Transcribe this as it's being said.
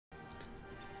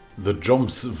The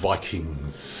Joms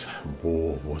Vikings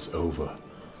war was over,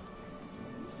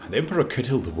 and Emperor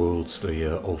Kettil, the world's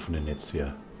slayer of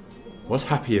Nenetsia, was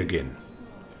happy again,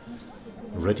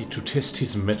 ready to test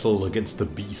his mettle against the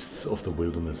beasts of the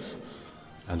wilderness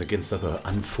and against other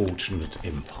unfortunate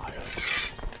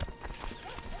empires.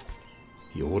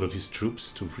 He ordered his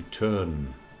troops to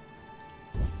return,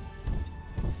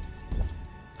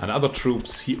 and other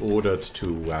troops he ordered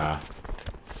to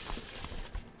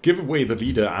give away the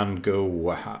leader and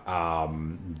go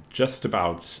just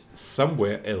about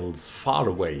somewhere else, far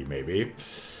away maybe.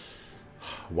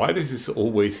 Why this is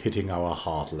always hitting our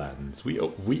heartlands.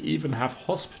 We even have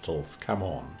hospitals, come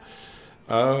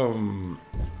on.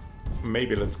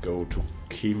 Maybe let's go to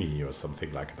Kimi or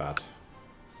something like that.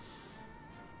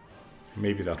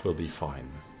 Maybe that will be fine.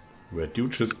 Where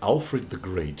Duchess Alfred the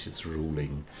Great is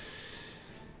ruling.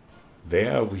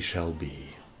 There we shall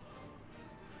be.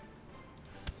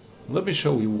 Let me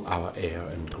show you our heir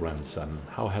and grandson.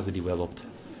 How has he developed?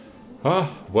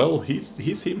 Well, he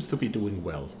seems to be doing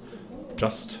well.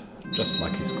 Just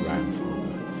like his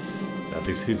grandfather. That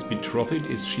is his betrothed.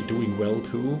 Is she doing well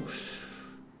too?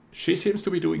 She seems to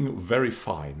be doing very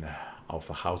fine. Of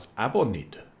the house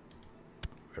Abonid.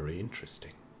 Very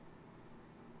interesting.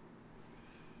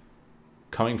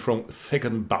 Coming from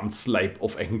second Bandsleib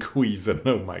of Enquisen.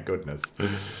 Oh my goodness.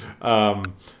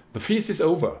 The feast is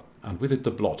over. And with it the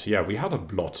blot. Yeah, we had a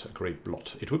blot, a great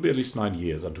blot. It will be at least 9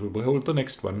 years until we hold the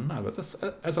next one.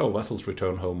 As our vassals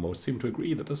return home, most seem to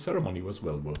agree that the ceremony was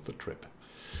well worth the trip.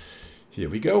 Here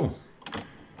we go.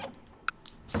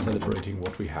 Celebrating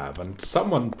what we have. And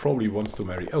someone probably wants to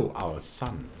marry... Oh, our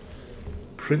son.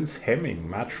 Prince Hemming,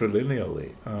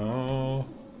 matrilineally. Oh.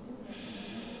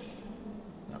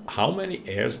 How many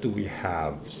heirs do we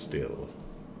have still?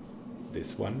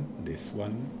 This one, this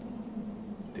one,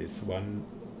 this one...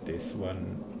 This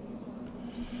one,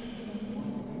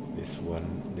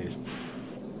 this...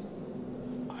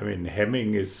 I mean,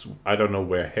 Hemming is... I don't know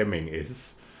where Hemming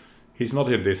is. He's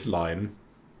not in this line.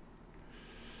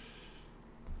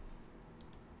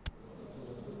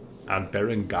 And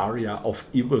Berengaria of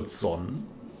Iverson.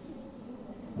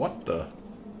 What the?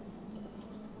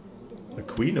 The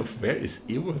Queen of... Where is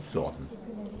Iverson?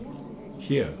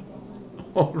 Here.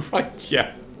 Alright,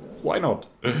 yeah. Why not?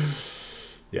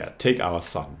 Yeah, take our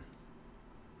son.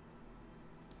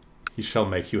 He shall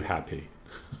make you happy.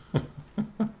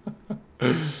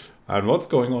 And what's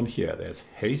going on here? There's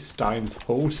Haystein's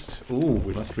host. Ooh,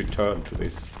 we must return to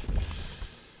this.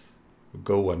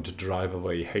 Go and drive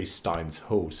away Haystein's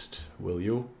host, will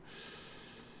you?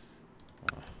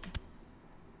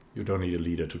 You don't need a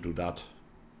leader to do that.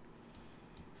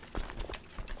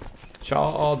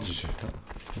 Charge!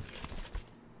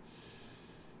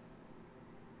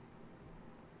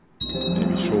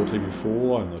 Maybe shortly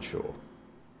before, I'm not sure.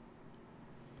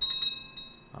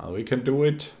 We can do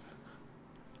it.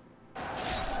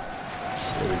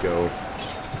 There we go.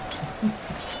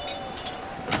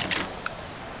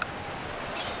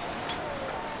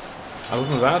 Other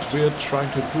than that, we're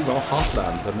trying to improve our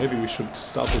heartlands, and maybe we should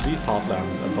start with these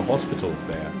heartlands and the hospitals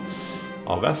there.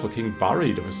 Our vassal King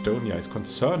Buried of Estonia is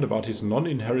concerned about his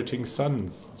non-inheriting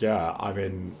sons. Yeah, I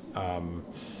mean,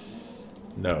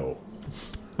 no.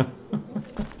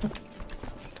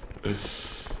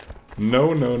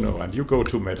 No, no, no. And you go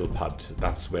to Metalpad.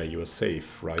 That's where you're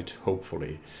safe, right?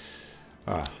 Hopefully.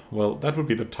 Well, that would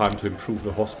be the time to improve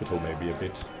the hospital maybe a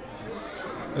bit.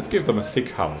 Let's give them a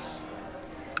sick house.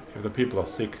 If the people are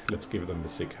sick, let's give them the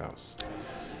sick house.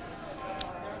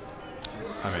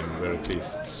 I mean, we're at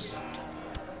least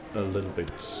a little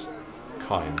bit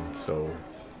kind, so...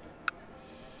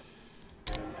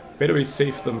 Better be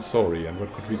safe than sorry. And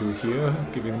what could we do here?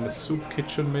 Giving them a soup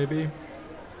kitchen, maybe?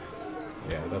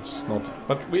 Yeah, that's not...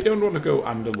 But we don't want to go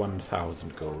under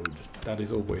 1,000 gold. That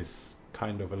is always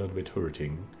kind of a little bit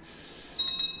hurting.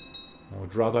 I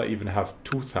would rather even have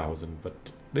 2,000, but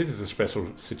this is a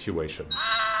special situation.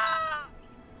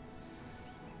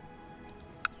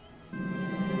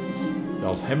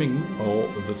 Hemming, or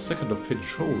the second of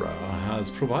Pinchora, has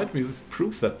provided me with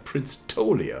proof that Prince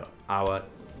Tolia,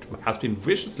 has been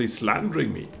viciously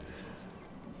slandering me.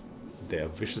 There are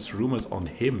vicious rumors on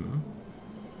him.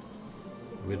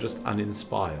 We're just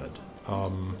uninspired.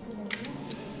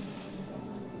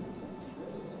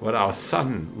 But our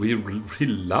son, we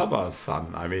love our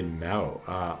son. I mean, no.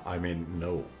 I mean,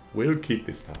 no. We'll keep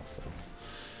this to ourselves.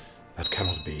 That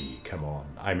cannot be. Come on.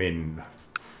 I mean...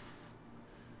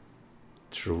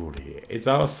 Truly, it's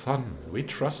our son. We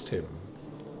trust him.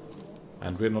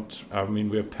 And we're not... I mean,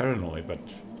 we're paranoid, but...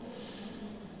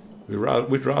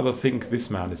 We'd rather think this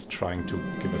man is trying to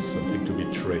give us something to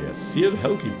betray us. Seared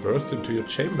Helgi burst into your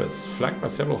chambers, flanked by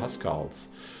several Huskarls,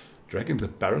 dragging the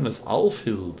Baroness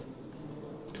Alfhild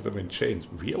to them in chains.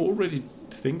 We already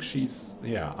think she's...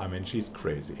 yeah, I mean, she's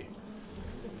crazy.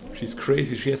 She's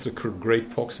crazy, she has a great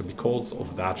pox, and because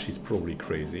of that she's probably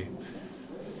crazy.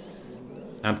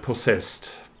 And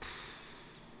possessed.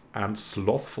 And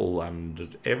slothful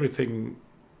and everything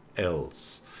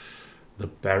else. The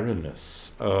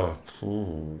Baroness.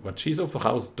 But she's of the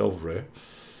House Dovre.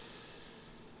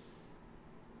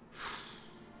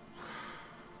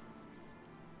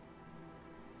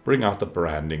 Bring out the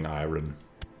branding iron.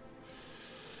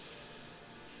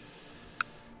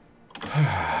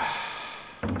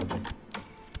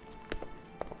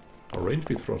 Arrange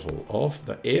betrothal of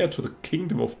the heir to the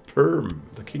Kingdom of Perm.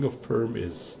 The King of Perm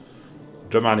is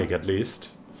Germanic, at least.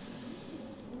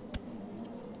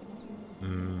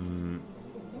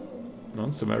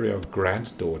 Wants to marry our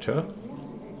granddaughter,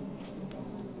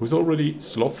 who's already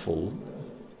slothful,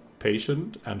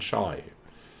 patient, and shy.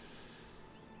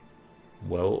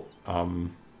 Well,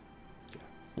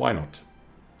 why not?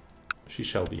 She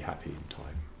shall be happy in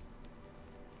time.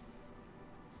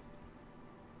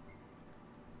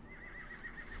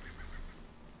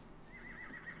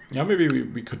 Yeah, maybe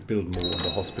we could build more on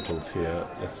the hospitals here.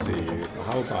 Let's see.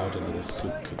 How about a little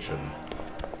soup kitchen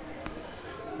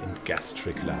in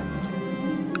Gastric Land?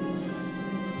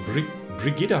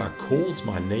 Brigida calls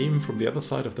my name from the other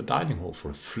side of the dining hall for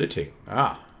a flitting.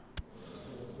 Ah.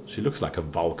 She looks like a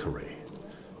Valkyrie.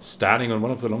 Standing on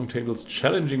one of the long tables,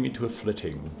 challenging me to a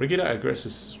flitting. Brigida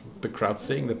addresses the crowd,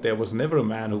 saying that there was never a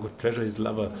man who could pleasure his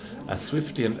lover as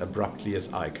swiftly and abruptly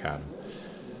as I can.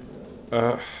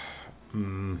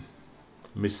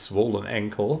 Miss Swollen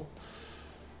Ankle.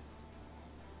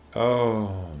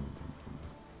 Oh.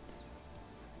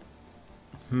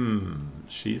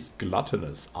 She's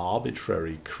gluttonous,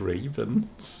 arbitrary, craven,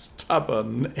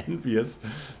 stubborn, envious.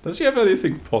 Does she have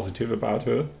anything positive about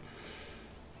her?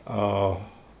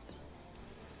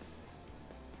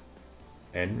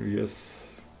 Envious,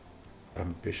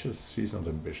 ambitious. She's not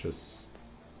ambitious.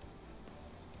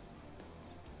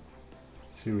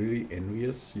 Is she really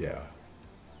envious? Yeah.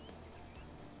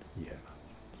 Yeah.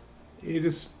 It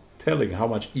is telling how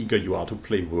much eager you are to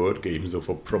play word games or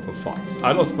for proper fights.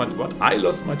 I lost my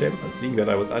temper, seeing that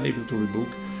I was unable to rebuke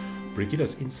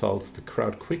Brigida's insults. The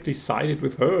crowd quickly sided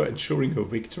with her, ensuring her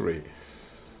victory.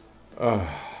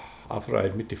 After I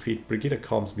admit defeat, Brigida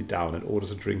calms me down and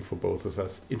orders a drink for both of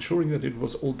us, ensuring that it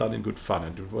was all done in good fun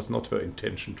and it was not her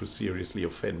intention to seriously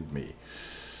offend me.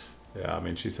 Yeah, I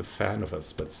mean, she's a fan of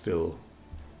us, but still,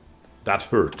 that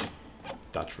hurt.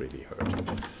 That really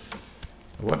hurt.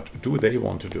 What do they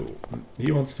want to do?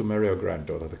 He wants to marry our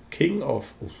granddaughter, the King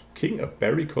of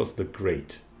Berikos the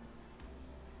Great,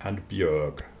 and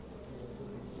Björg.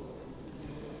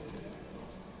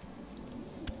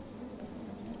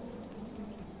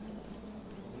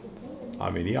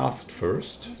 I mean, he asked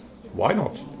first. Why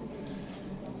not?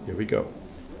 Here we go.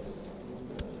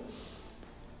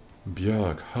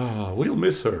 Björg. Ah, we'll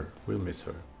miss her. We'll miss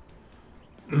her.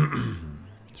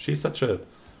 She's such a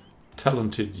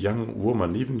talented young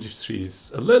woman, even if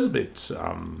she's a little bit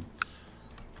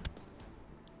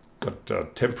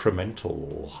got temperamental,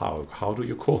 or how do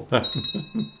you call that?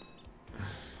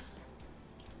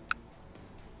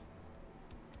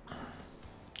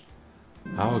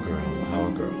 Our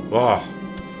girl. Oh.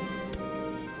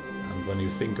 And when you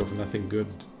think of nothing good,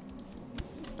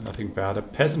 nothing bad, a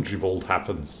peasant revolt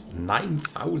happens.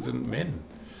 9,000 men.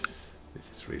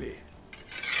 This is really...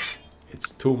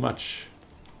 it's too much.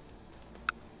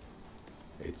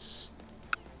 It's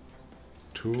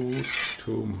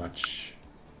too much.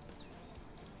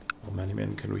 How many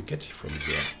men can we get from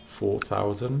here?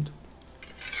 4,000?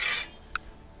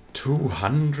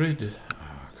 200?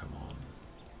 Ah, come on.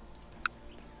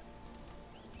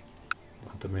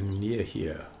 Want the men near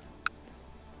here.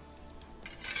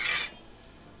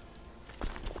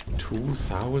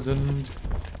 2,000?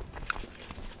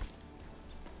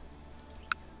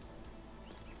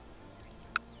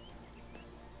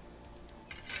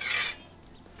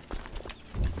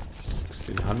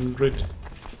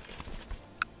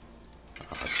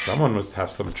 Someone must have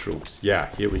some troops. Yeah,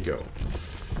 here we go.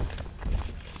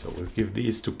 So we'll give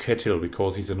these to Kettil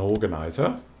because he's an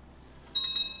organizer.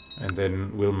 And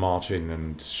then we'll march in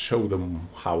and show them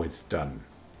how it's done.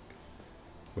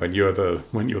 When you're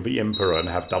the emperor and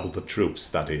have double the troops,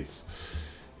 that is.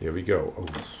 Here we go. Oh,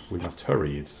 we must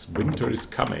hurry. Winter is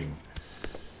coming.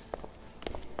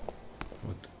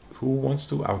 Who wants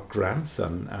to? Our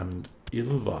grandson and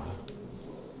Ilva.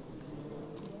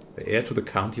 The heir to the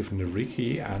county of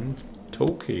Neriki and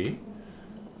Toki.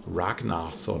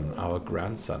 Ragnarson, our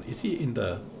grandson. Is he in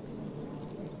the...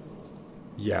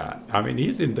 Yeah, I mean,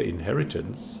 he's in the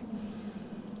inheritance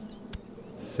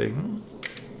thing.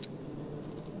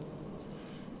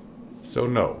 So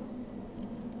no.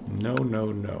 No,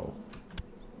 no, no.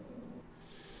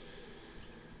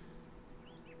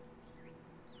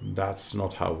 That's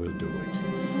not how we'll do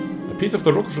it. A piece of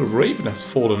the Rock of the Raven has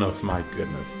fallen off, my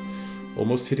goodness.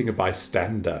 Almost hitting a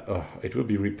bystander. Oh, it will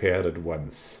be repaired at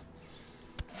once.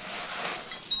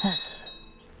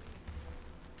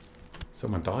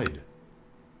 Someone died.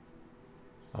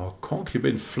 Our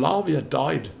concubine Flavia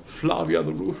died. Flavia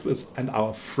the Ruthless and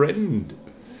our friend.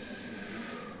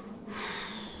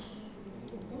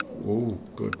 Oh,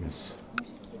 goodness.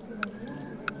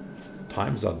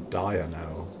 Times are dire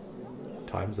now.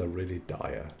 Times are really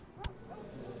dire.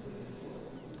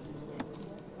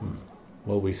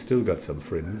 Well, we still got some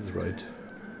friends, right?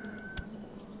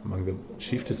 Among them,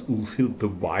 Chiefess Ulfhild, the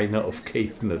Whiner of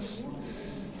Caithness.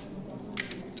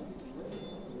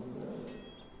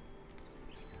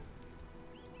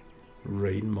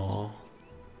 Rainmar,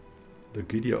 the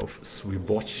Gidia of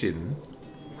Swibochin.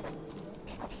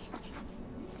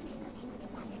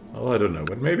 Oh, I don't know,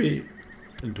 but maybe...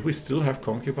 Do we still have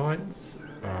concubines?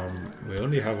 We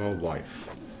only have our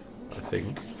wife, I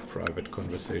think. Private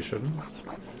conversation.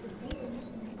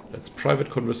 Let's private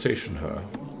conversation her.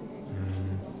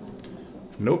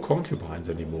 No concubines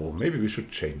anymore. Maybe we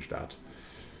should change that.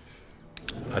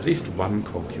 At least one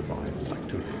concubine. Like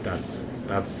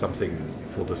that's something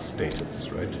for the status,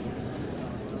 right?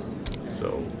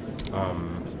 So,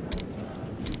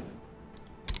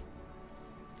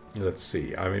 let's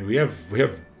see. I mean, we have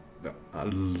a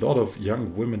lot of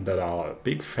young women that are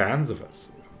big fans of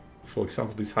us. For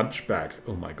example, this hunchback.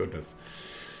 Oh my goodness.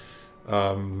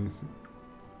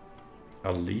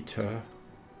 Alita.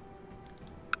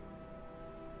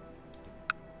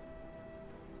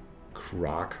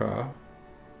 Kraka.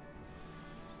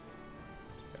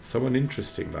 Someone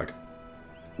interesting, like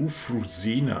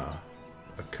Ufruzina,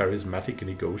 a charismatic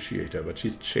negotiator, but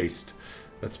she's chaste.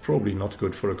 That's probably not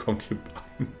good for a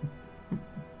concubine.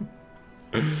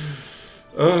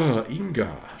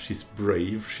 Inga. She's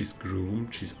brave, she's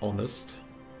groomed, she's honest.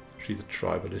 She's a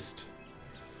tribalist.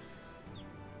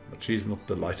 But she's not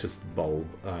the lightest bulb.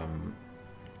 Then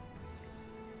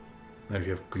we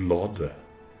have Glod.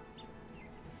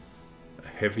 A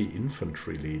heavy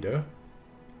infantry leader.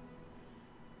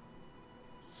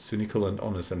 Cynical and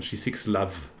honest, and she seeks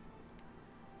love.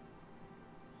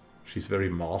 She's very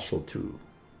martial too.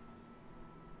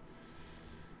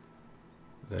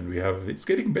 Then we have, it's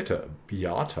getting better,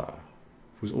 Beata,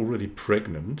 who's already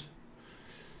pregnant.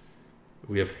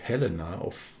 We have Helena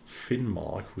of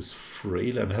Finnmark, who's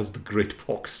frail and has the great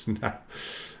pox.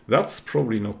 That's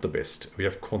probably not the best. We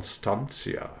have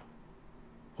Constantia.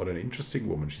 What an interesting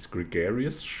woman. She's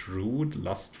gregarious, shrewd,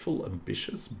 lustful,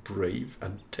 ambitious, brave,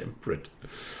 and temperate.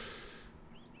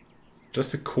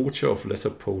 Just a courtier of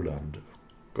Lesser Poland.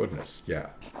 Goodness,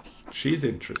 yeah. She's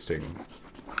interesting.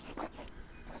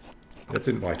 Let's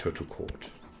invite her to court.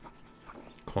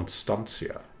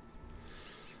 Constantia.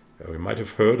 Yeah, we might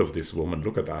have heard of this woman.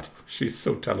 Look at that. She's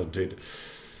so talented.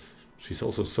 She's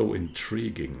also so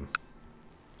intriguing.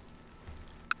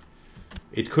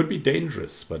 It could be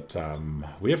dangerous, but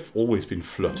we have always been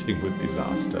flirting with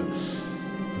disaster.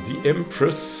 The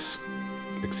Empress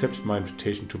accepted my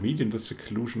invitation to meet in the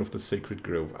seclusion of the sacred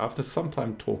grove. After some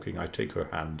time talking, I take her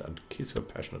hand and kiss her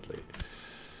passionately.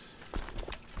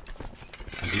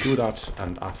 And we do that,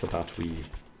 and after that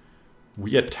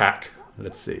we attack.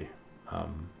 Let's see.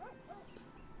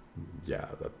 Yeah,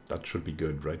 that should be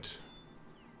good, right?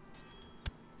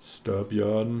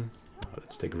 Sturbjörn.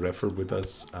 Let's take Refer with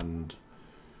us, and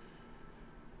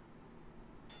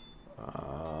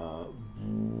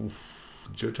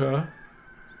Jutta.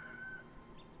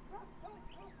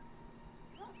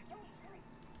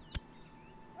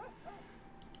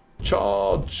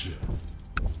 Charge!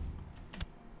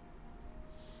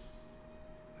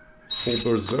 For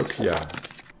Berserkia.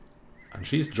 And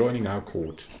she's joining our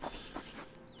court.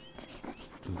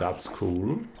 That's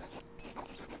cool.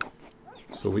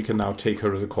 So we can now take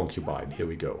her as a concubine. Here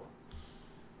we go.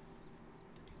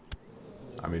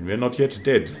 I mean, we're not yet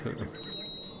dead.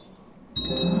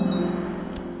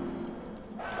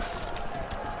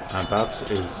 And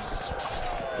that is...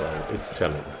 well, it's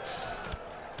telling.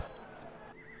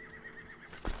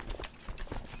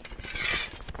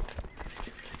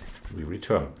 We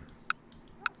return.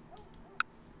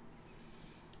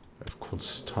 We have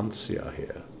Constantia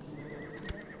here.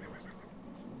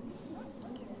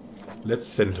 Let's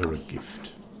send her a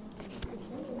gift.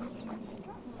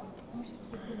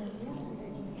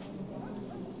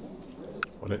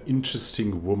 What an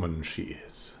interesting woman she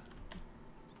is.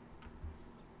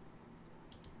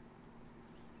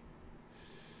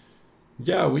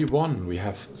 Yeah, we won. We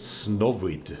have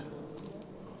Snovid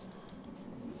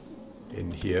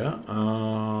in here.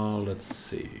 Let's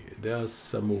see. There's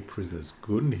some more prisoners.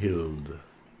 Gunhild.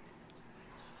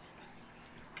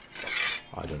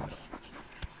 I don't know.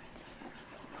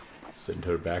 Send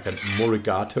her back. And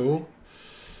Morigato.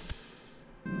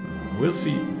 We'll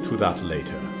see through that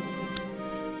later.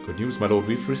 Good news, my lord.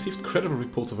 We've received credible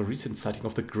reports of a recent sighting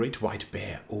of the great white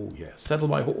bear. Oh, yeah. Saddle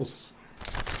my horse.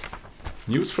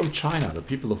 News from China. The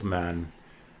people of Man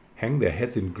hang their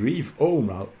heads in grief. Oh,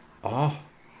 now.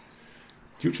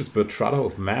 Duchess Bertrada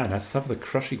of Man has suffered a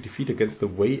crushing defeat against the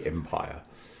Wei Empire.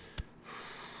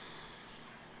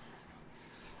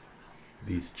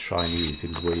 These Chinese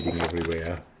invading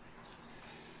everywhere.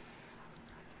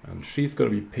 And she's going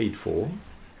to be paid for.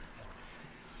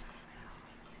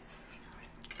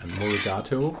 And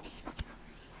Morigato.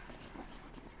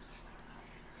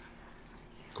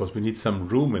 Because we need some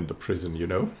room in the prison, you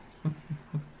know.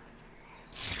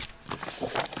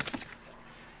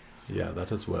 Yeah,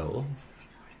 that as well.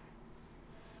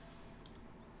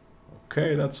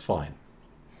 Okay, that's fine.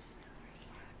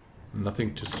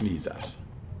 Nothing to sneeze at.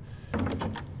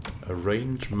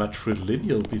 Arrange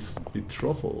matrilineal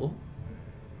betrothal.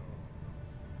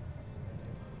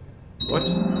 What?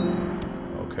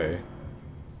 Okay.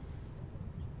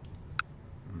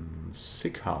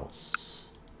 Sick house.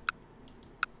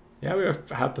 Yeah, we have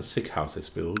had the sick houses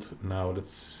built. Now let's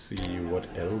see what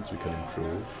else we can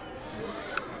improve.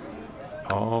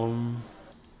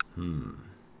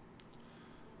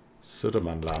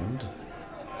 Södermanland.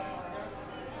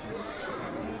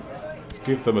 Let's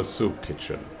give them a soup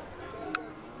kitchen.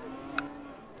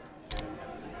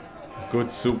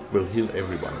 Good soup will heal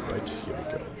everyone, right? Here we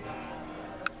go.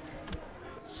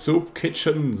 Soup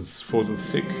kitchens for the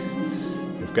sick.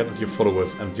 You've gathered your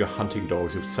followers and your hunting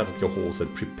dogs. You've saddled your horse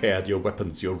and prepared your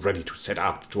weapons. You're ready to set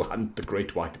out to hunt the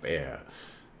great white bear.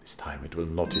 This time it will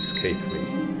not escape me.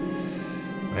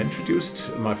 I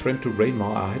introduced my friend to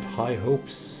Rainmar. I had high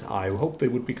hopes. I hoped they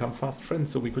would become fast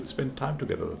friends so we could spend time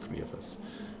together, the three of us.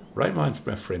 Rainmar and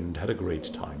my friend had a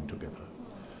great time together.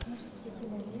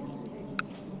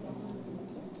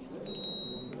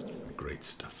 Great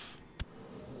stuff.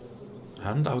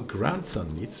 And our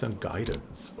grandson needs some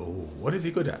guidance. Oh, what is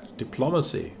he good at?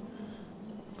 Diplomacy.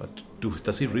 But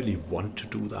does he really want to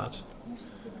do that?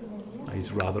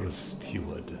 He's rather a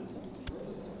steward.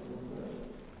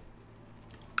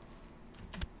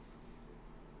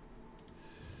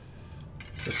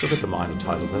 Let's look at the minor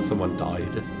titles. Has someone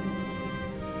died?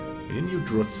 In New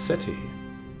Drozeti.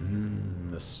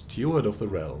 A steward of the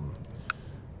realm.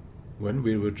 When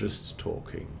we were just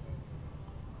talking.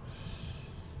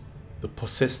 The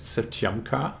possessed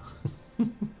Septiamka.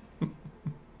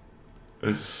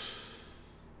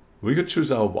 We could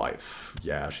choose our wife.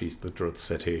 Yeah, she's the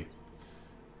Drozeti.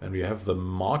 Then we have the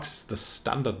the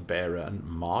standard bearer and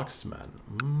marksman.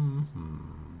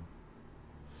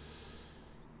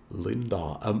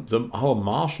 Linda. Our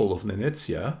marshal of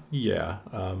Venezia. Yeah.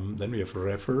 Then we have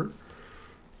Refer.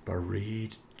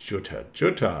 Barid Jutta.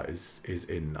 Jutta is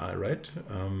in, right?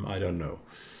 I don't know.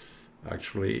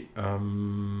 Actually,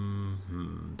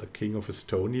 the King of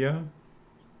Estonia.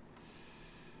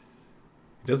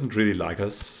 He doesn't really like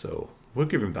us, so we'll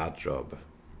give him that job.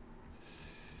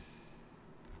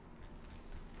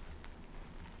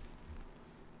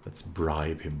 Let's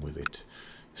bribe him with it.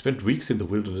 You spent weeks in the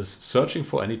wilderness searching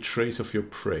for any trace of your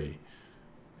prey.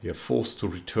 You're forced to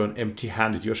return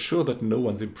empty-handed. You're sure that no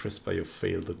one's impressed by your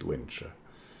failed adventure.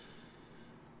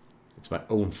 It's my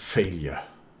own failure.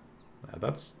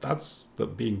 That's the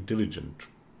being diligent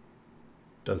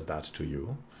does that to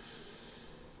you.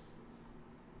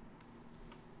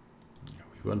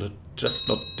 We were just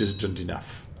not diligent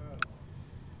enough.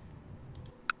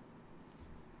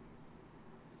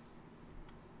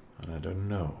 And I don't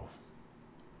know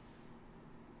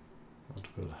what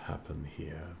will happen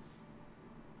here.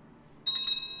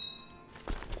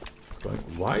 But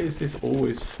why is this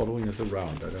always following us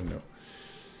around? I don't know.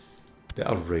 There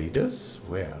are raiders?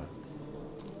 Where?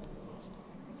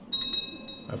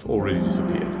 I've already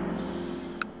disappeared.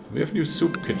 We have new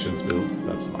soup kitchens built.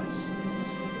 That's nice.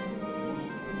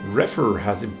 Refer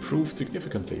has improved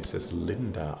significantly, says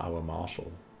Linda, our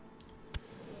marshal.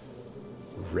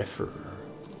 Refer.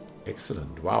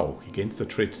 Excellent. Wow. He gains the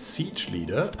trait Siege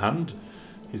Leader, and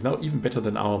he's now even better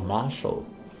than our marshal.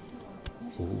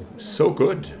 Ooh, so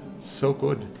good. So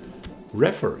good.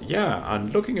 Refer. Yeah,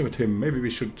 and looking at him, maybe we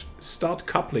should start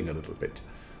coupling a little bit.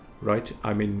 Right?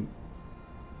 I mean,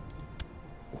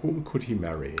 whom could he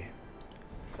marry?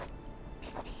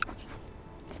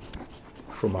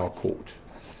 from our court.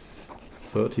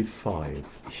 35.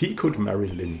 He could marry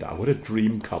Linda. What a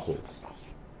dream couple.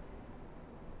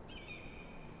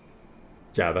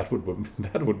 Yeah, that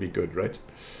would be good, right?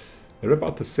 They're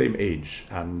about the same age,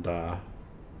 and yeah,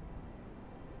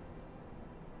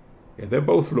 they're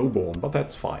both lowborn, but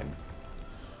that's fine.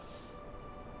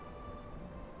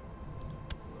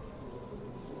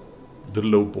 The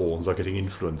lowborns are getting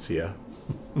influence here.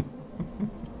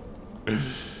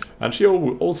 And she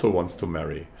also wants to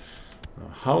marry.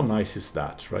 How nice is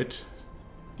that, right?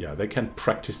 Yeah, they can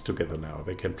practice together now.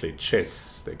 They can play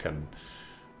chess. They can,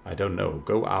 I don't know,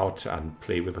 go out and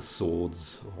play with the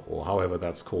swords, or however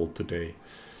that's called today.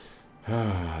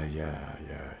 Ah, yeah.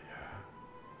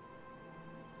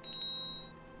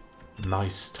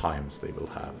 Nice times they will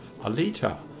have.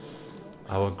 Alita,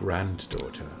 our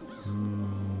granddaughter.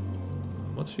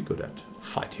 What's she good at?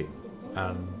 Fighting.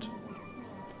 And,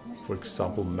 for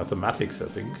example, mathematics, I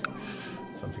think.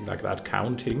 Something like that.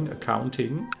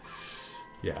 Accounting.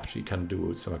 Yeah, she can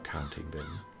do some accounting then.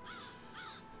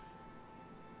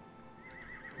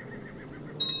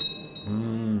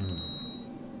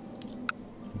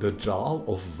 The Jarl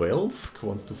of Velsk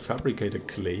wants to fabricate a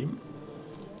claim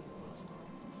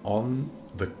on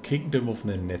the Kingdom of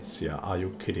Venezia. Are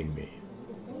you kidding me?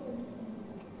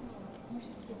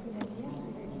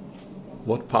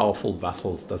 What powerful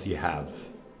vassals does he have?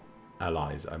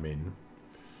 Allies, I mean.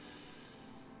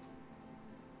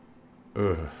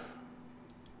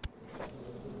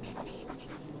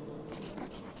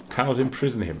 Cannot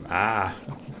imprison him. Ah.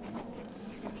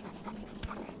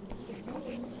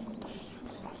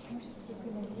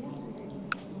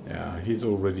 Yeah, he's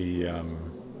already...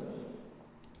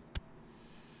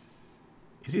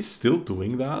 Is he still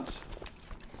doing that?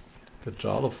 The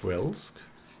Jarl of Velsk?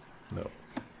 No.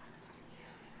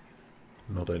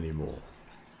 Not anymore.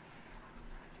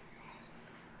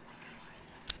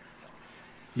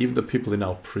 Even the people in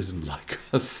our prison like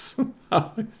us.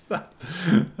 How is that?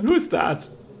 And who is that?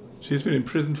 She's been in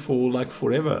prison for like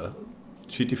forever.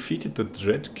 She defeated the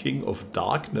Dread King of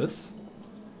Darkness.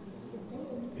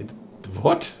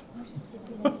 What?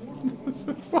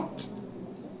 What?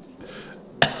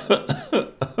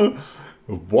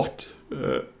 What?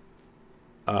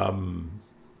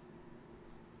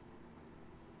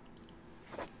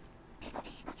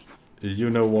 You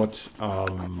know what?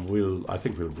 I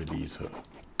think we'll release her.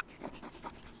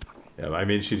 Yeah, I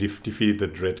mean, she defeated the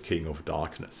Dread King of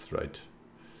Darkness, right?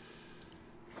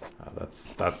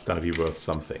 That's gonna be worth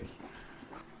something.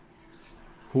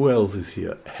 Who else is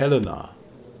here? Helena.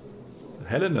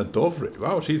 Helena Dovre.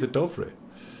 Wow, she's a Dovre.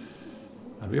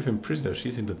 And we have imprisoned her.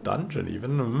 She's in the dungeon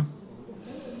even.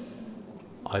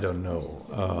 I don't know.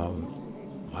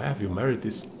 Why have you married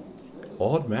this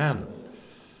odd man?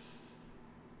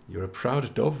 You're a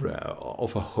proud Dovre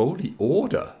of a holy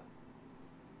order.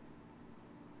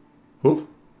 Who?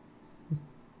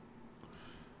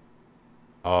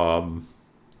 Oh,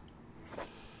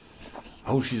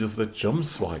 she's of the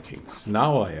Jomsvikings.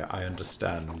 Now I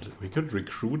understand. We could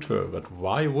recruit her, but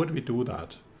why would we do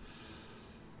that?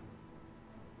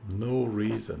 No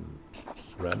reason.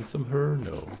 Ransom her?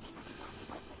 No.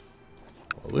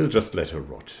 Well, we'll just let her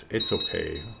rot. It's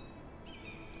okay.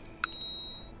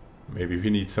 Maybe we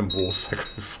need some war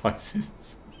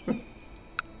sacrifices.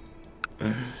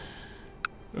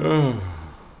 Oh,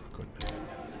 goodness.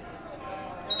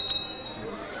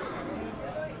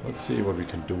 Let's see what we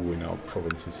can do in our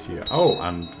provinces here. Oh,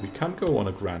 and we can go on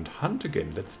a grand hunt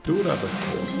again. Let's do that, of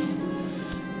course.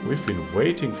 We've been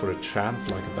waiting for a chance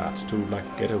like that to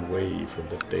like get away from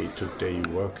the day-to-day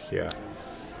work here.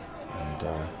 And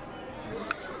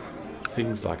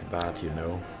things like that, you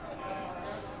know.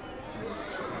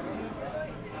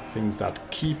 Things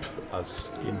that keep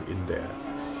us in there.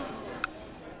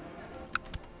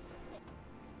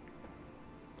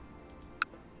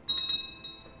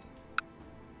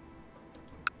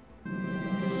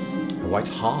 A white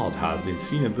hart has been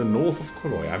seen in the north of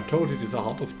Koloy. I'm told it is a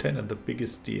hart of 10 and the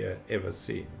biggest deer ever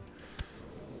seen.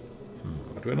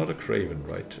 But we're not a craven,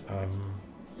 right?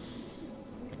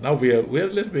 Now we're a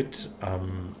little bit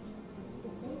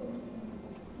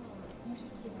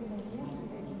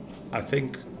I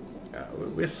think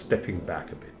we're stepping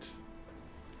back a bit.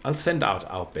 I'll send out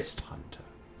our best hunter.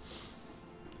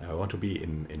 I want to be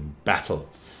in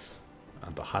battles.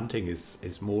 And the hunting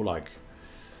is more like...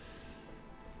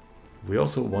 We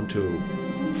also want to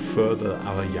further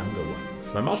our younger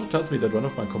ones. My marshal tells me that one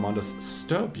of my commanders,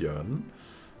 Sturbjörn,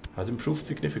 has improved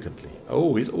significantly.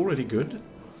 Oh, he's already good.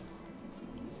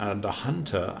 And a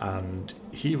hunter, and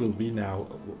he will be now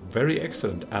very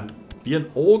excellent and be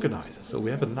an organizer. So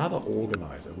we have another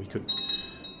organizer. We could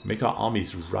Make our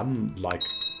armies run like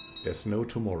there's no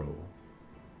tomorrow.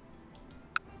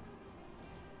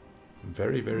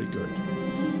 Very, very good.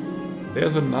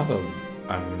 There's another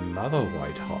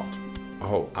white heart.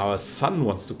 Oh, our son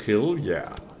wants to kill?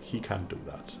 Yeah, he can do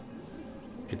that.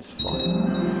 It's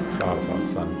fine. Proud of our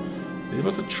son. It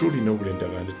was a truly noble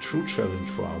endeavor and a true challenge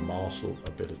for our martial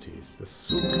abilities. The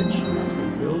soup kitchen has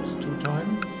been built 2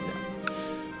 times.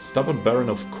 Yeah. Stubborn Baron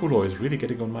of Kulo is really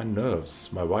getting on my nerves.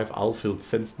 My wife Alfhild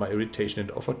sensed my irritation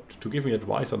and offered to give me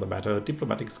advice on the matter. Her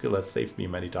diplomatic skill has saved me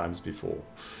many times before.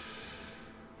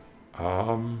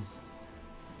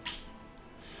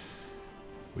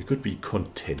 We could be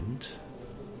content.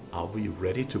 Are we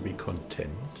ready to be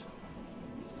content?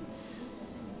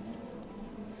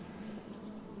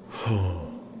 I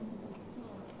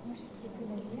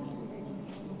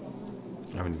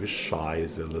mean, we're shy,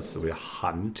 Zillis, we're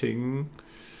hunting.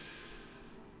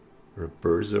 We're a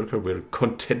berserker, we're a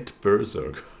content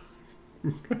berserker.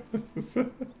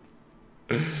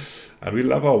 And we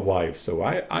love our wife, so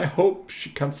I hope she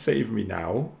can save me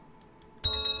now.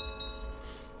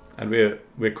 And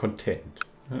we're content.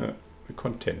 We're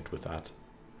content with that.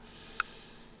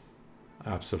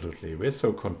 Absolutely, we're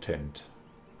so content.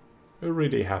 We're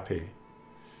really happy.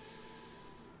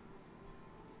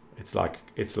 It's like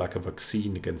a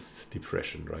vaccine against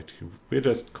depression, right? We're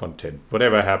just content.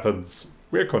 Whatever happens,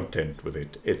 we're content with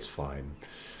it. It's fine.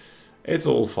 It's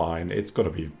all fine. It's gonna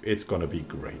be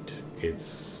great.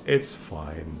 It's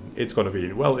fine. It's gonna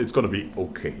be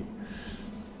okay.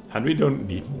 And we don't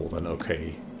need more than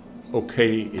okay.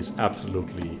 Okay is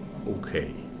absolutely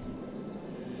okay.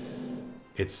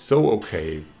 It's so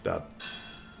okay that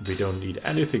we don't need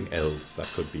anything else that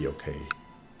could be okay.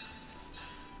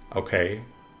 Okay.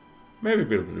 Maybe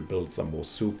we'll build some more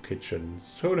soup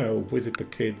kitchens. Who knows? Visit the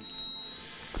kids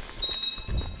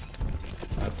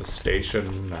at the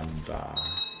station and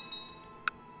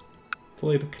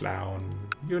play the clown.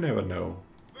 You never know.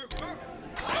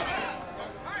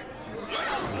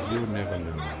 You never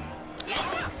know.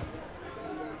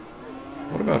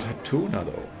 What about Hatuna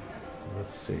though?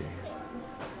 Let's see.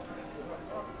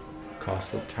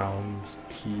 Castle towns,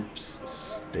 keeps,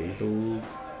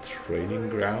 stables, training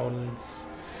grounds.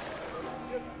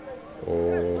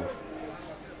 Or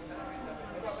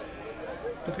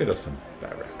let's get us some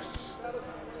barracks.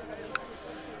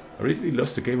 I recently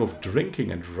lost a game of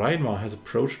drinking and Reinmar has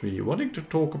approached me wanting to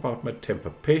talk about my temper.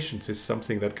 Patience is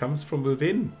something that comes from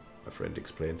within, my friend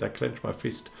explains. I clench my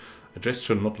fist, a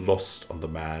gesture not lost on the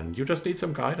man. You just need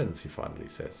some guidance, he finally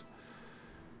says.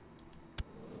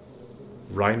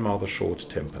 Reinmar the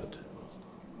short-tempered.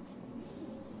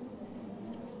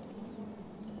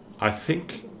 I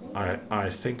think,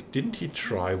 didn't he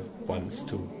try once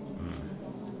to...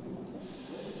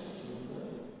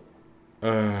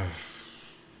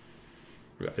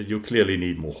 you clearly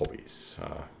need more hobbies.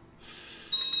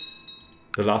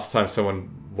 The last time someone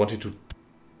wanted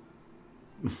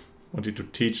to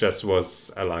teach us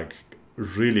was like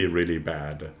really, really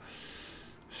bad.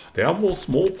 There are more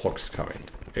smallpox coming.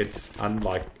 It's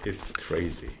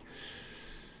crazy.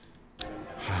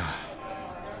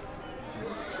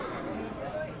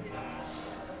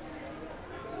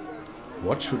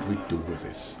 What should we do with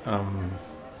this?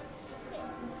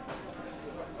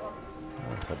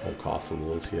 Let's have more castle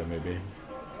walls here, maybe.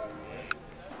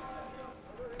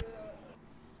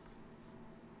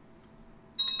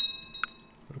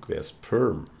 Look, there's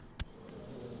Perm.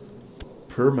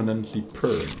 Permanently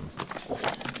Perm.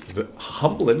 The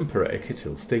humble Emperor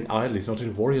Kettil, staying idle is not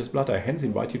in warrior's blood. I hence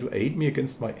invite you to aid me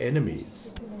against my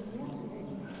enemies.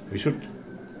 We should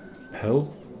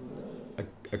help a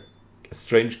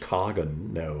strange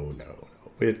Kargan. No.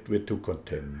 We're too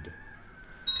content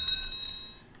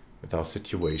with our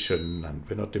situation, and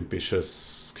we're not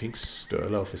ambitious. King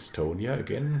Sturla of Estonia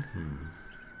again?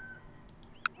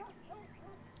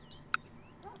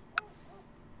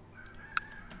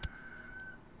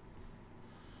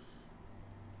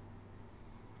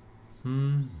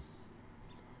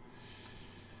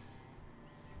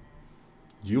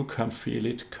 You can feel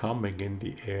it coming in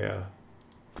the air.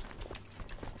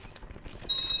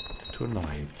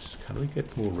 Tonight. Can we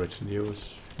get more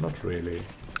retinues? Not really.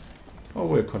 Oh,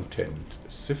 we're content.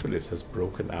 Syphilis has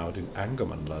broken out in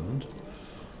Angermanland.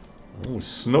 Oh,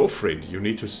 Snowfrid, you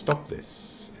need to stop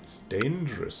this. It's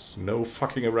dangerous. No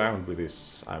fucking around with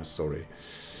this. I'm sorry.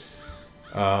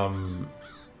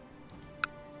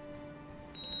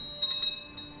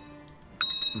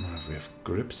 We have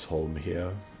Gripsholm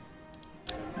here.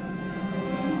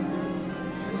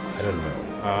 I don't know.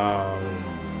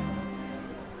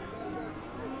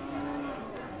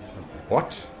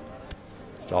 What?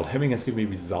 Jarl Hemming has given me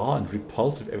bizarre and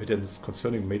repulsive evidence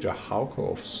concerning Major Hauke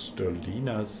of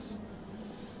Sterlina's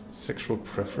sexual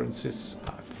preferences.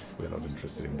 We're not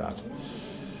interested in that.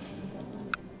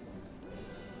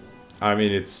 I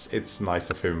mean, it's nice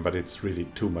of him, but it's really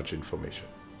too much information.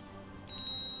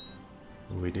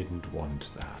 We didn't want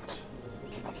that.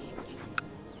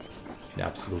 In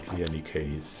absolutely any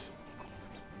case.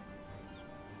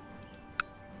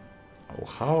 Oh,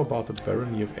 how about the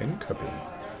Barony of Enkabin?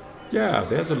 Yeah,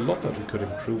 there's a lot that we could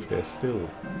improve there still.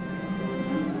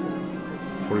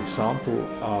 For example,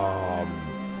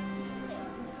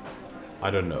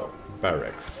 I don't know,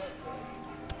 barracks.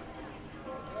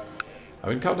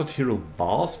 I've encountered Hero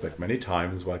Barsbeck many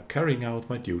times while carrying out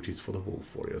my duties for the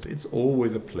Wolf Warriors. It's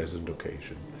always a pleasant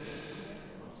occasion.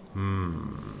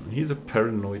 He's a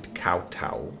paranoid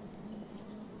kowtow.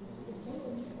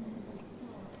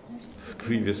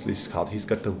 Previously scarred, he's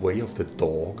got the way of the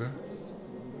dog.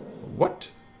 What?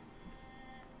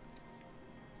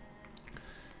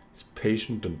 He's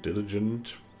patient and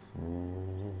diligent.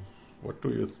 What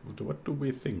do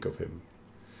we think of him?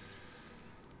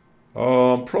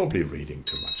 I'm probably reading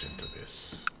too much into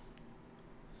this.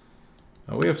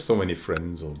 Now, we have so many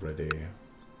friends already.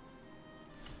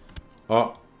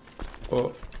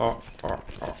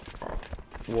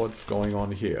 What's going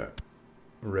on here?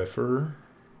 Refer.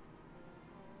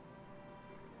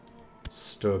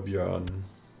 Sturbjörn.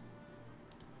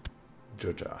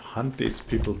 Jutta. Hunt these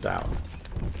people down.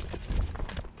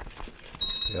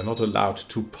 They are not allowed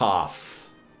to pass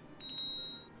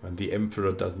when the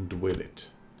Emperor doesn't will it.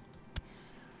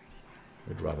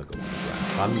 We'd rather go for the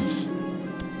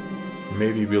hunt.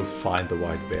 Maybe we'll find the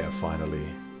white bear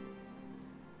finally.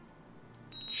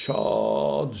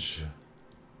 Charge!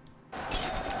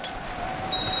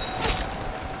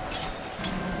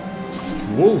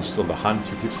 Wolves on the hunt.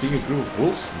 You keep seeing a group of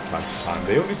wolves from time to time.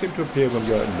 They only seem to appear when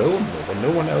you're alone or when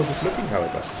no one else is looking,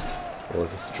 however.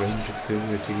 There's a strange,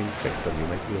 exhilarating effect on you,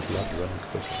 making your blood run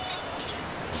quicker.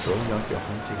 Throwing out your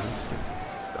hunting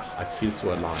instincts. I feel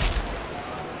so alive.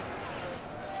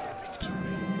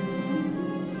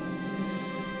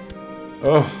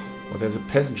 Oh, well, there's a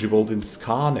peasant revolt in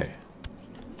Skane.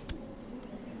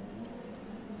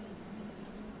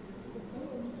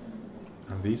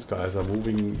 And these guys are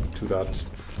moving to that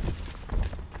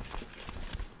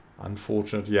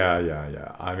unfortunate...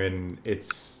 Yeah. I mean,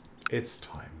 it's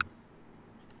time.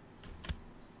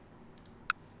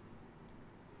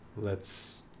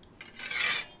 Let's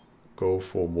go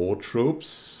for more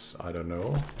troops. I don't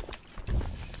know.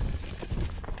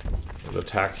 We'll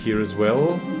attack here as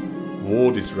well.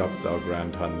 War disrupts our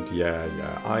grand hunt. Yeah,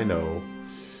 I know.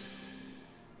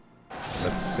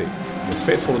 Let's see. Your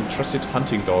faithful and trusted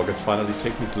hunting dog has finally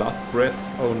taken his last breath.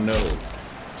 Oh no.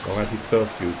 Long has he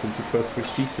served you since you first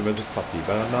received him as a puppy,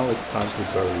 but now it's time to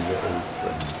bury your old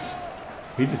friends.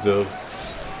 He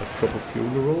deserves a proper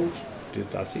funeral.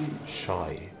 Does he?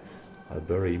 Shy. I'll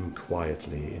bury him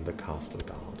quietly in the castle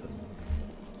garden.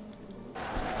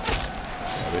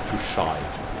 We're too shy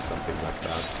to do something like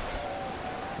that.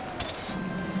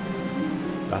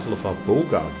 Battle of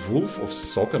Arboga. Wolf of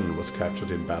Soggen was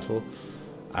captured in battle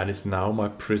and is now my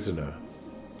prisoner.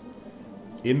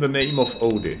 In the name of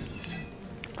Odin.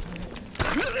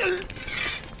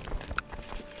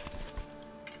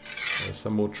 There's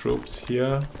some more troops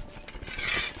here.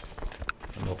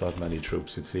 Not that many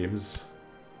troops, it seems.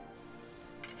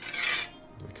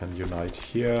 We can unite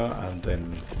here and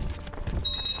then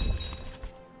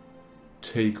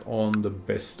take on the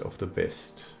best of the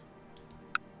best.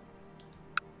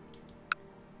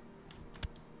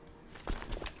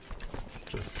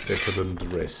 Just better than the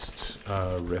rest.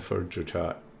 Refer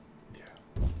Jutta.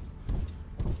 Yeah.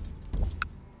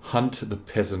 Hunt the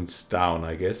peasants down,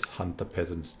 I guess. Hunt the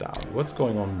peasants down. What's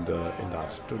going on in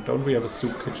that? Don't we have a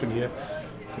soup kitchen here?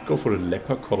 Could go for a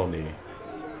leper colony.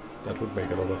 That would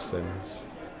make a lot of sense.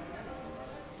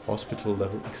 Hospital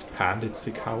level expanded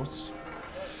sick house.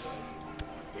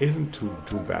 Isn't too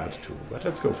bad too, but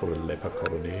let's go for a leper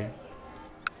colony.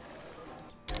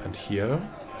 And here,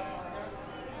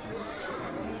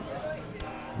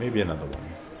 maybe another one.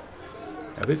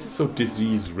 Now this is so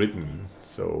disease-ridden,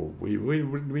 so we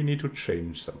need to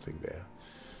change something there.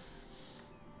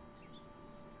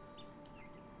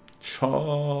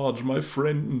 Charge, my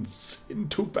friends,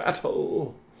 into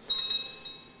battle!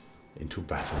 Into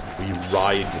battle, we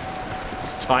ride.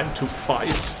 It's time to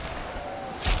fight.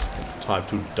 It's time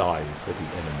to die for the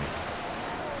enemy.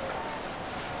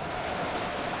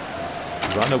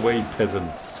 Run away,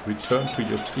 peasants. Return to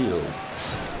your fields.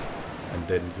 And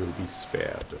then you'll be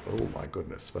spared. Oh my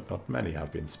goodness, but not many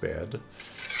have been spared.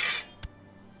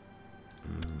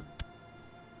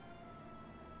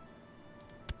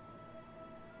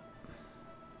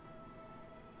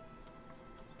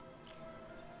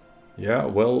 Yeah,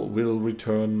 well, we'll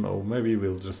return, or maybe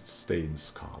we'll just stay in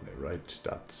Scarlet, right?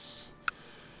 That's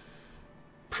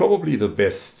probably the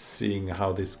best, seeing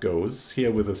how this goes.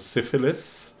 Here with a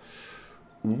syphilis.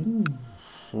 Ooh.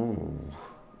 Ooh.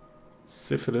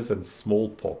 Syphilis and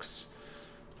smallpox.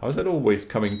 How is that always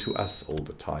coming to us all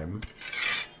the time?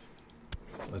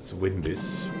 Let's win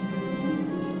this.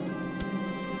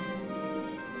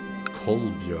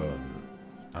 Kolbjörn.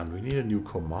 And we need a new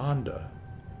commander.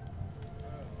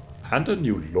 And a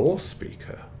new law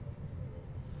speaker.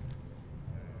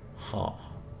 Huh.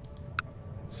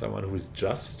 Someone who is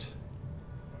just.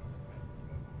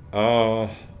 We'll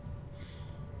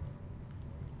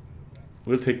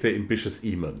take the ambitious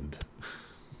Emond.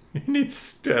 He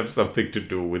needs to have something to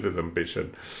do with his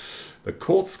ambition. The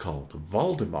court skull,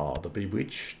 Valdemar the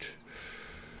Bewitched.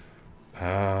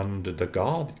 And the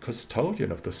guard,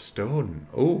 custodian of the stone.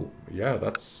 Oh, yeah,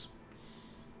 that's...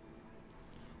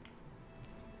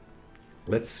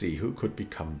 Let's see, who could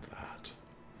become that?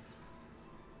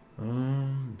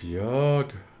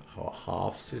 Björg, our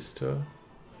half-sister.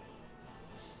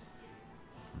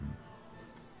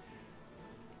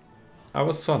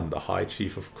 Our son, the High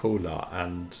Chief of Kola,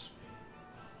 and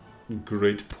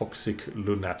Great Toxic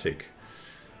Lunatic.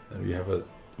 And we have a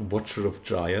Watcher of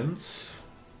Giants.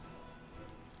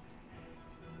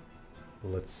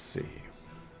 Let's see.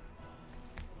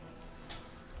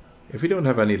 If we don't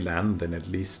have any land, then at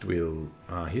least we'll...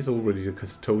 he's already the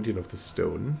custodian of the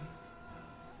stone.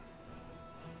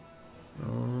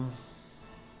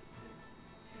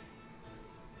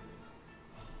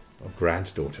 Our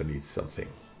granddaughter needs something.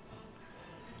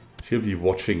 She'll be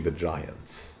watching the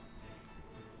giants.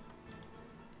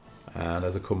 And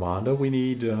as a commander we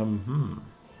need... is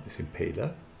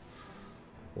Impaler?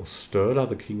 Or Sturla,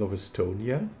 the King of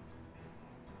Estonia?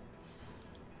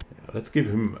 Yeah, let's give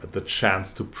him the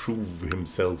chance to prove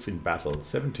himself in battle.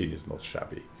 17 is not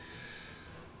shabby.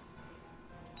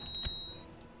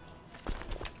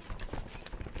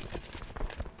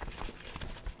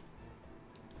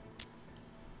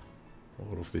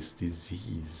 All of this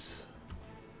disease.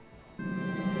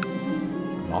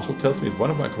 Marshal tells me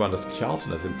one of my commanders,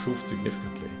 Kjartan, has improved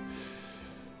significantly.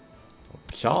 Oh,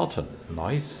 Kjartan,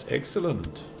 nice,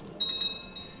 excellent.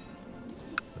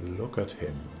 Look at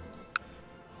him.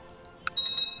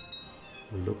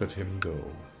 Look at him go.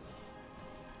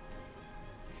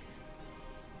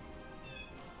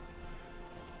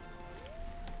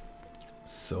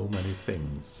 So many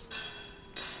things.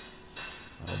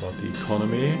 How about the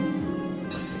economy?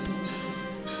 Nothing.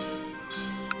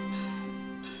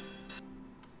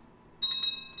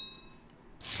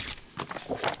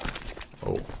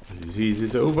 Oh, the disease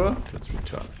is over. Let's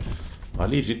return. My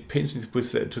liege, it pains me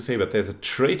to say, but there's a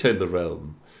traitor in the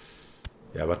realm.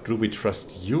 Yeah, but do we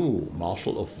trust you,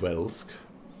 Marshal of Velsk?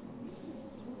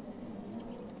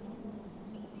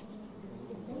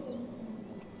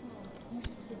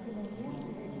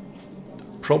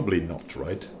 Probably not,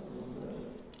 right?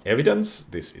 Evidence?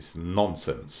 This is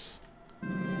nonsense.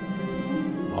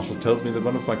 Marshal tells me that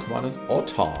one of my commanders,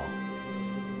 Ottar,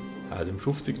 has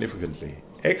improved significantly.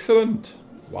 Excellent!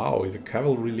 Wow, he's a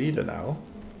cavalry leader now.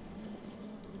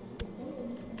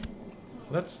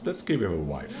 Let's give him a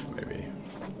wife, maybe.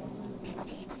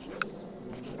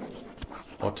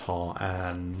 Ottar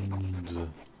and...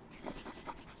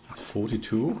 It's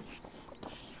 42.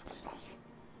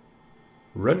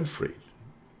 Renfried.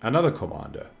 Another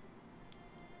commander.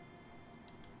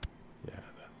 Yeah,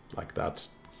 like that.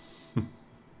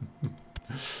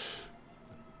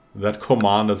 That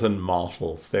commanders and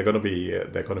marshals, they're gonna be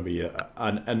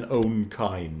an own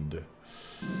kind.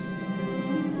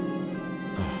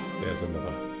 There's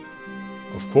another.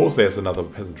 Of course, there's another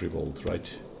peasant revolt,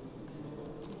 right?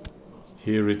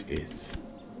 Here it is.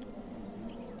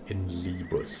 In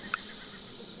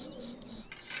Libus.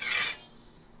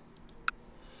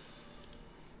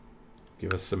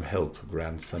 Give us some help,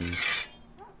 grandson.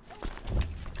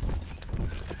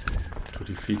 To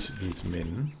defeat these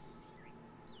men.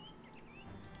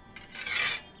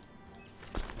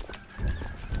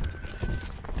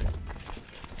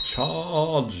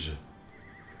 Charge!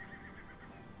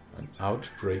 An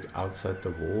outbreak outside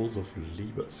the walls of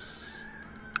Libus.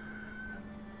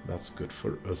 That's good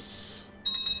for us.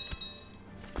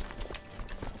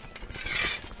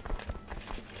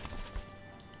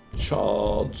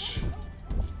 Charge!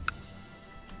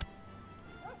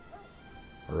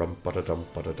 Rum ba da dum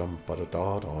ba da dum ba da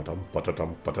da da dum ba da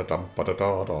dum ba da dum ba da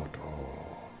da da da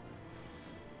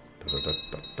da da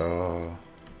da da.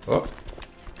 Oh.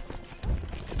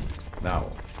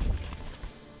 Now,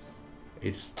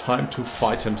 it's time to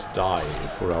fight and die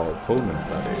for our opponents,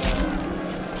 that is.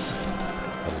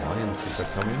 alliances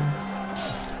are coming.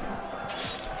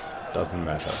 Doesn't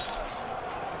matter.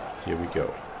 Here we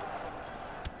go.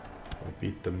 We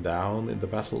beat them down in the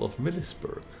Battle of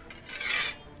Millisburg.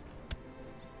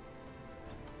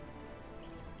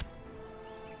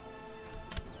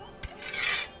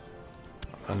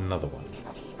 Another one.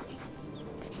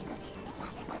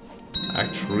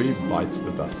 Actually bites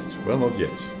the dust. Well, not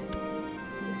yet.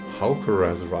 Hauker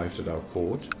has arrived at our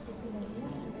court.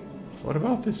 What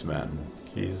about this man?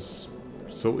 He's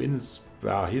so he's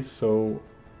so...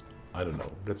 I don't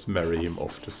know. Let's marry him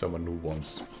off to someone who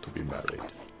wants to be married.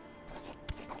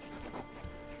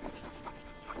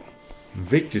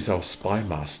 Vic is our spy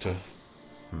master.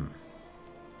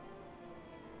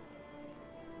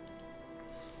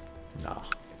 Nah.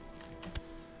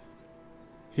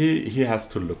 He has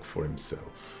to look for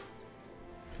himself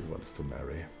if he wants to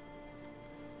marry.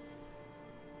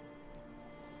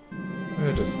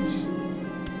 We're just...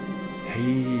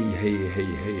 Hey.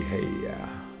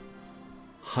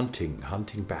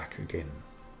 Hunting back again.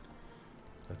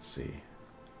 Let's see.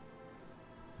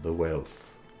 The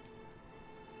wealth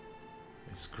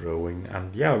is growing,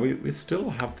 and yeah, we still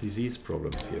have disease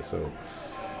problems here, so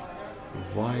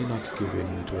why not give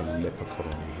in to a leper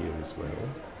colony here as well?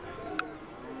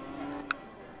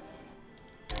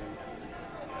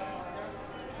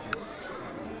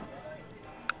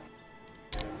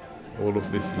 All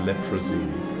of this leprosy.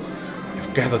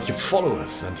 You've gathered your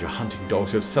followers and your hunting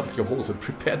dogs. You've saddled your horse and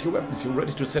prepared your weapons. You're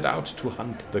ready to set out to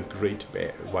hunt the great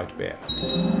bear, white bear.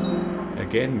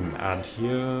 Again, and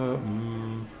here...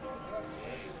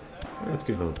 let's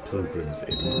give them a pilgrims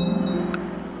inn.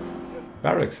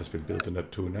 Barracks has been built in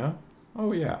that too now.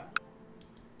 Oh yeah.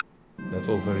 That's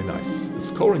all very nice.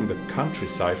 Scoring the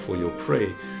countryside for your prey,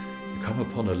 you come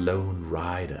upon a lone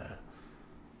rider.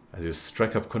 As you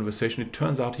strike up conversation, it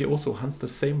turns out he also hunts the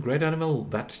same great animal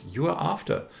that you are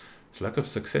after. His lack of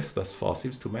success thus far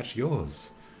seems to match yours.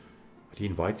 But he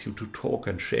invites you to talk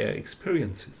and share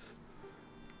experiences.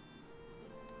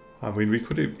 I mean, we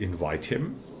could invite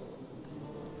him.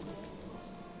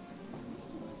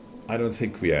 I don't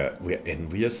think we're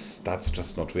envious. That's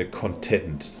just not... We're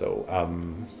content. So,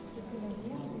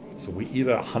 so we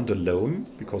either hunt alone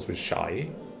because we're shy.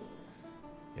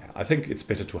 Yeah, I think it's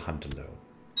better to hunt alone.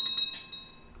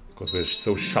 Because we're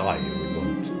so shy, we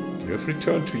want... You have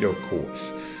returned to your court.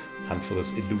 Hunt for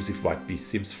this elusive white beast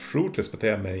seems fruitless, but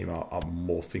there are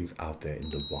more things out there in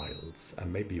the wilds.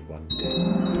 And maybe one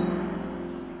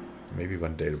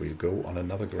day we'll go on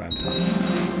another grand hunt.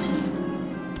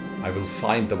 I will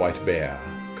find the white bear.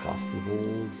 Castle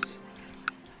walls.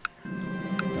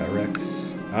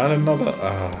 Barracks. And another...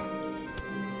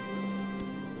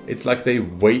 It's like they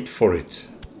wait for it.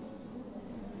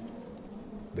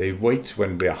 They wait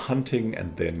when we are hunting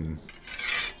and then...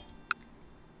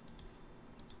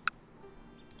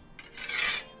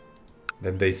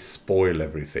 Then they spoil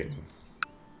everything.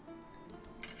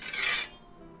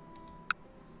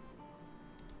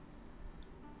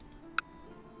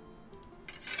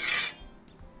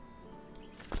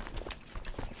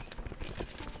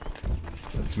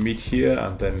 Let's meet here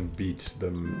and then beat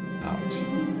them out.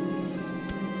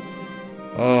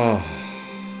 Oh...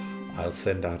 I'll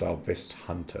send out our best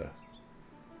hunter.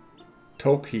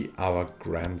 Toki, our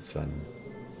grandson.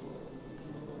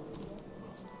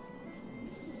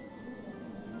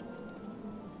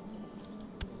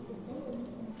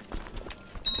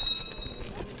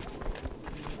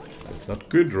 It's not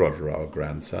good, Roger, our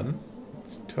grandson.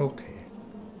 It's Toki.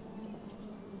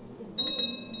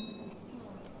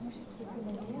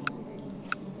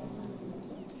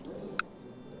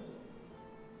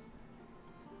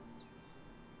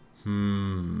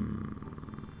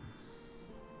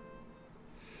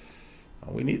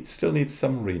 We still need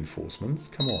some reinforcements.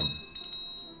 Come on.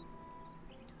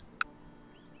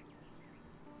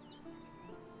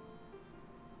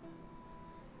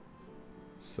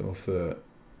 Some of the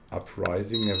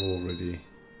uprising have already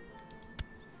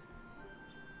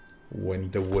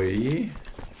went away.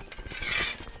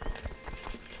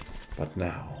 But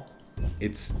now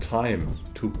it's time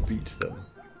to beat them.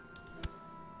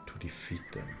 To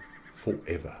defeat them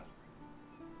forever.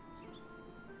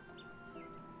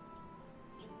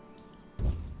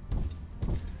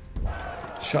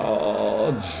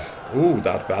 Charge! Ooh,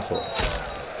 that battle.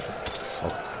 How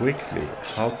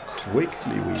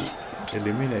quickly we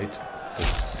eliminate the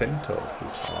center of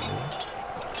this army.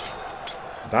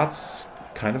 That's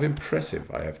kind of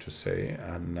impressive, I have to say.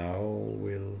 And now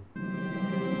we'll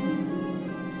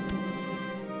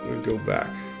go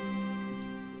back.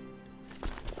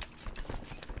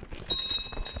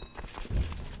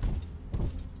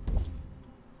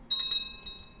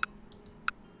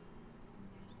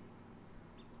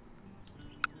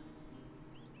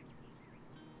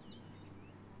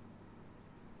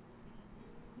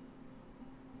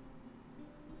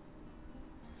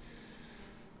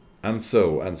 And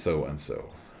so, and so, and so.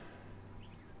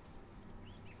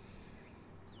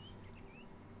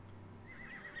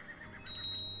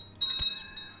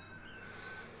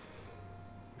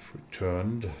 If we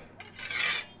turned...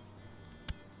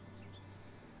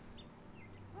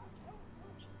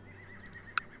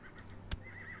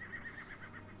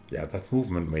 Yeah, that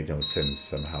movement made no sense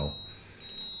somehow.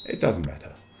 It doesn't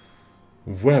matter.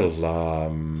 Well,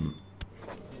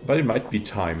 but it might be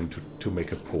time to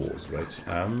make a pause, right?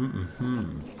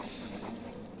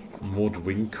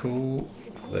 Mordwinko,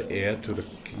 the heir to the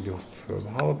King of Firm.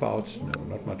 How about... No,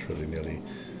 not much really, nearly.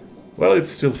 Well, it's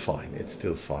still fine. It's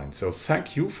still fine. So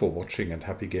thank you for watching and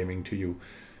happy gaming to you.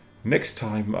 Next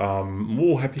time,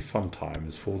 more happy fun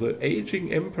times for the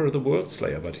aging Emperor, the World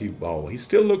Slayer. But he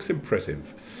still looks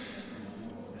impressive.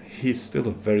 He's still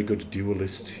a very good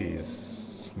duelist.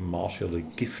 He's martially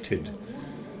gifted.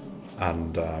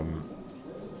 And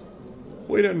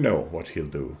we don't know what he'll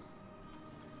do.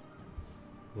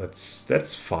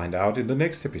 Let's find out in the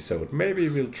next episode. Maybe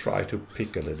we'll try to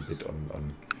pick a little bit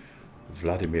on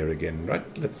Vladimir again, right?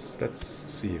 Let's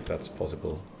see if that's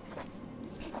possible.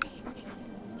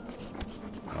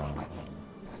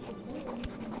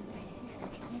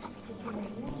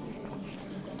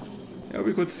 Yeah,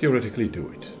 we could theoretically do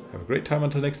it. Have a great time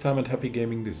until next time and happy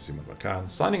gaming. This is Immanuel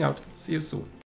signing out. See you soon.